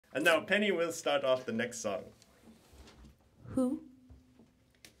And now Penny will start off the next song. Who?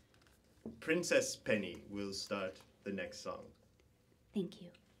 Princess Penny will start the next song. Thank you.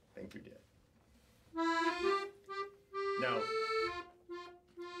 Thank you, dear. Now,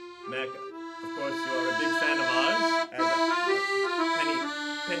 Mac, of course, you are a big fan of ours.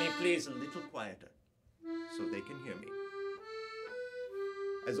 Penny, please, a little quieter, so they can hear me.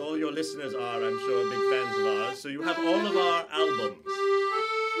 As all your listeners are, I'm sure, big fans of ours, so you have all of our albums.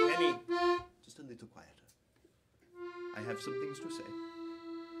 Penny, just a little quieter. I have some things to say.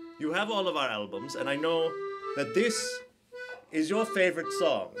 You have all of our albums, and I know that this is your favorite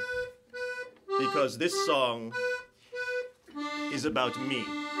song, because this song is about me.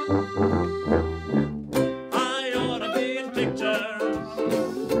 I ought to be in pictures.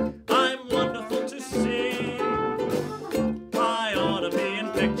 I'm wonderful to see. I ought to be in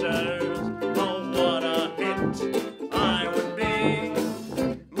pictures. Oh, what a hit I would be.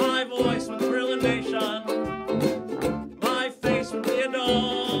 My voice would thrill a nation. My face would be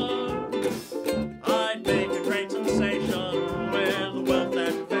adored. I'd make a great sensation with wealth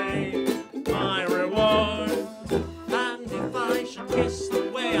and fame, my reward. And if I should kiss the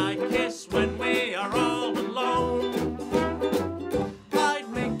way I kiss when we are all alone, I'd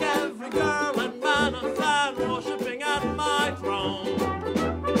make every girl and man a fan worshipping at my throne.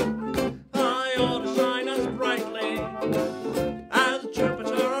 I ought to shine as brightly as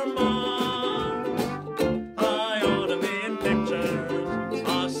Jupiter or Mars. I ought to be in pictures,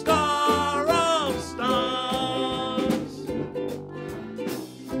 a star of stars.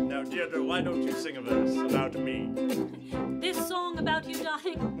 Now, Deirdre, why don't you sing a verse about me? This song about you,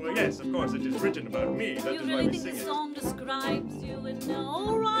 darling? Well, yes, of course, it is written about me. That You is why really we think sing the it. song describes you in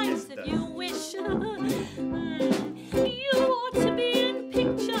all rhymes Yes, it that does. you wish? You ought to be in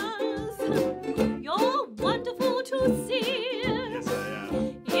pictures. You're wonderful to see. Yes, I am.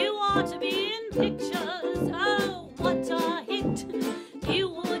 You ought to be in pictures. Oh, what a hit you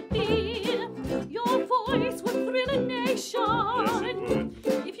would be. Your voice would thrill a nation. Yes, it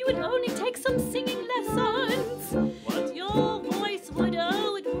would. If you would only take some singing lessons. What? Your voice would,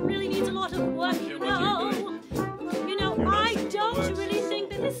 oh, it really needs a lot of work, you What are you know. You know, You're not I singing the don't words. really think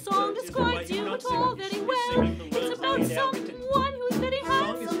that this song Why describes you're you not at all singing? You very should be well. singing the words It's about that are written. someone who's very song is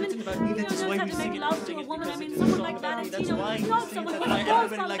handsome and written about me, you know, that's knows why how we to sing make it. love We to sing a it woman. I because mean, it's a someone song like about me. That's Valentino, why we not sing someone it. with That's why balls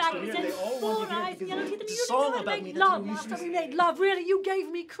everybody on likes to bangs hear it. and They all four want to hear it eyes, because yellow teeth, and it's you a song know how to about make me. That's love what you after should we say. made love. Really, you gave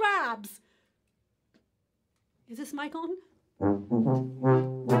me crabs. Is this mic on?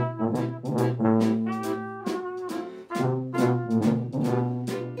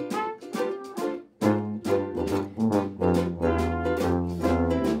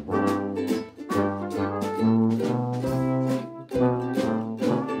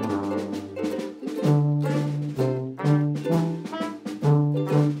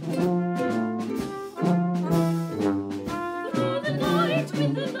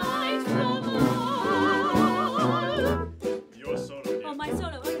 Your solo, dear. Oh, my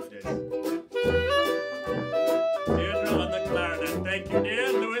solo. Yes. Deirdre on the clarinet. Thank you,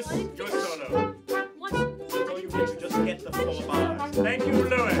 dear. Lewis, your solo. What? That's all you need to just get the 4 bars. Thank you,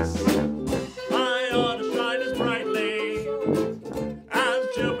 Lewis. I ought to shine as brightly as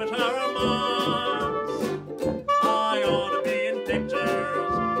Jupiter or Mars. I ought to be in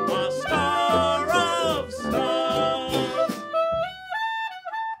pictures, a star of stars.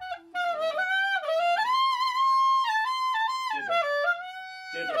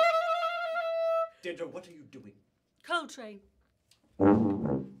 Deirdre, what are you doing? Coltrane.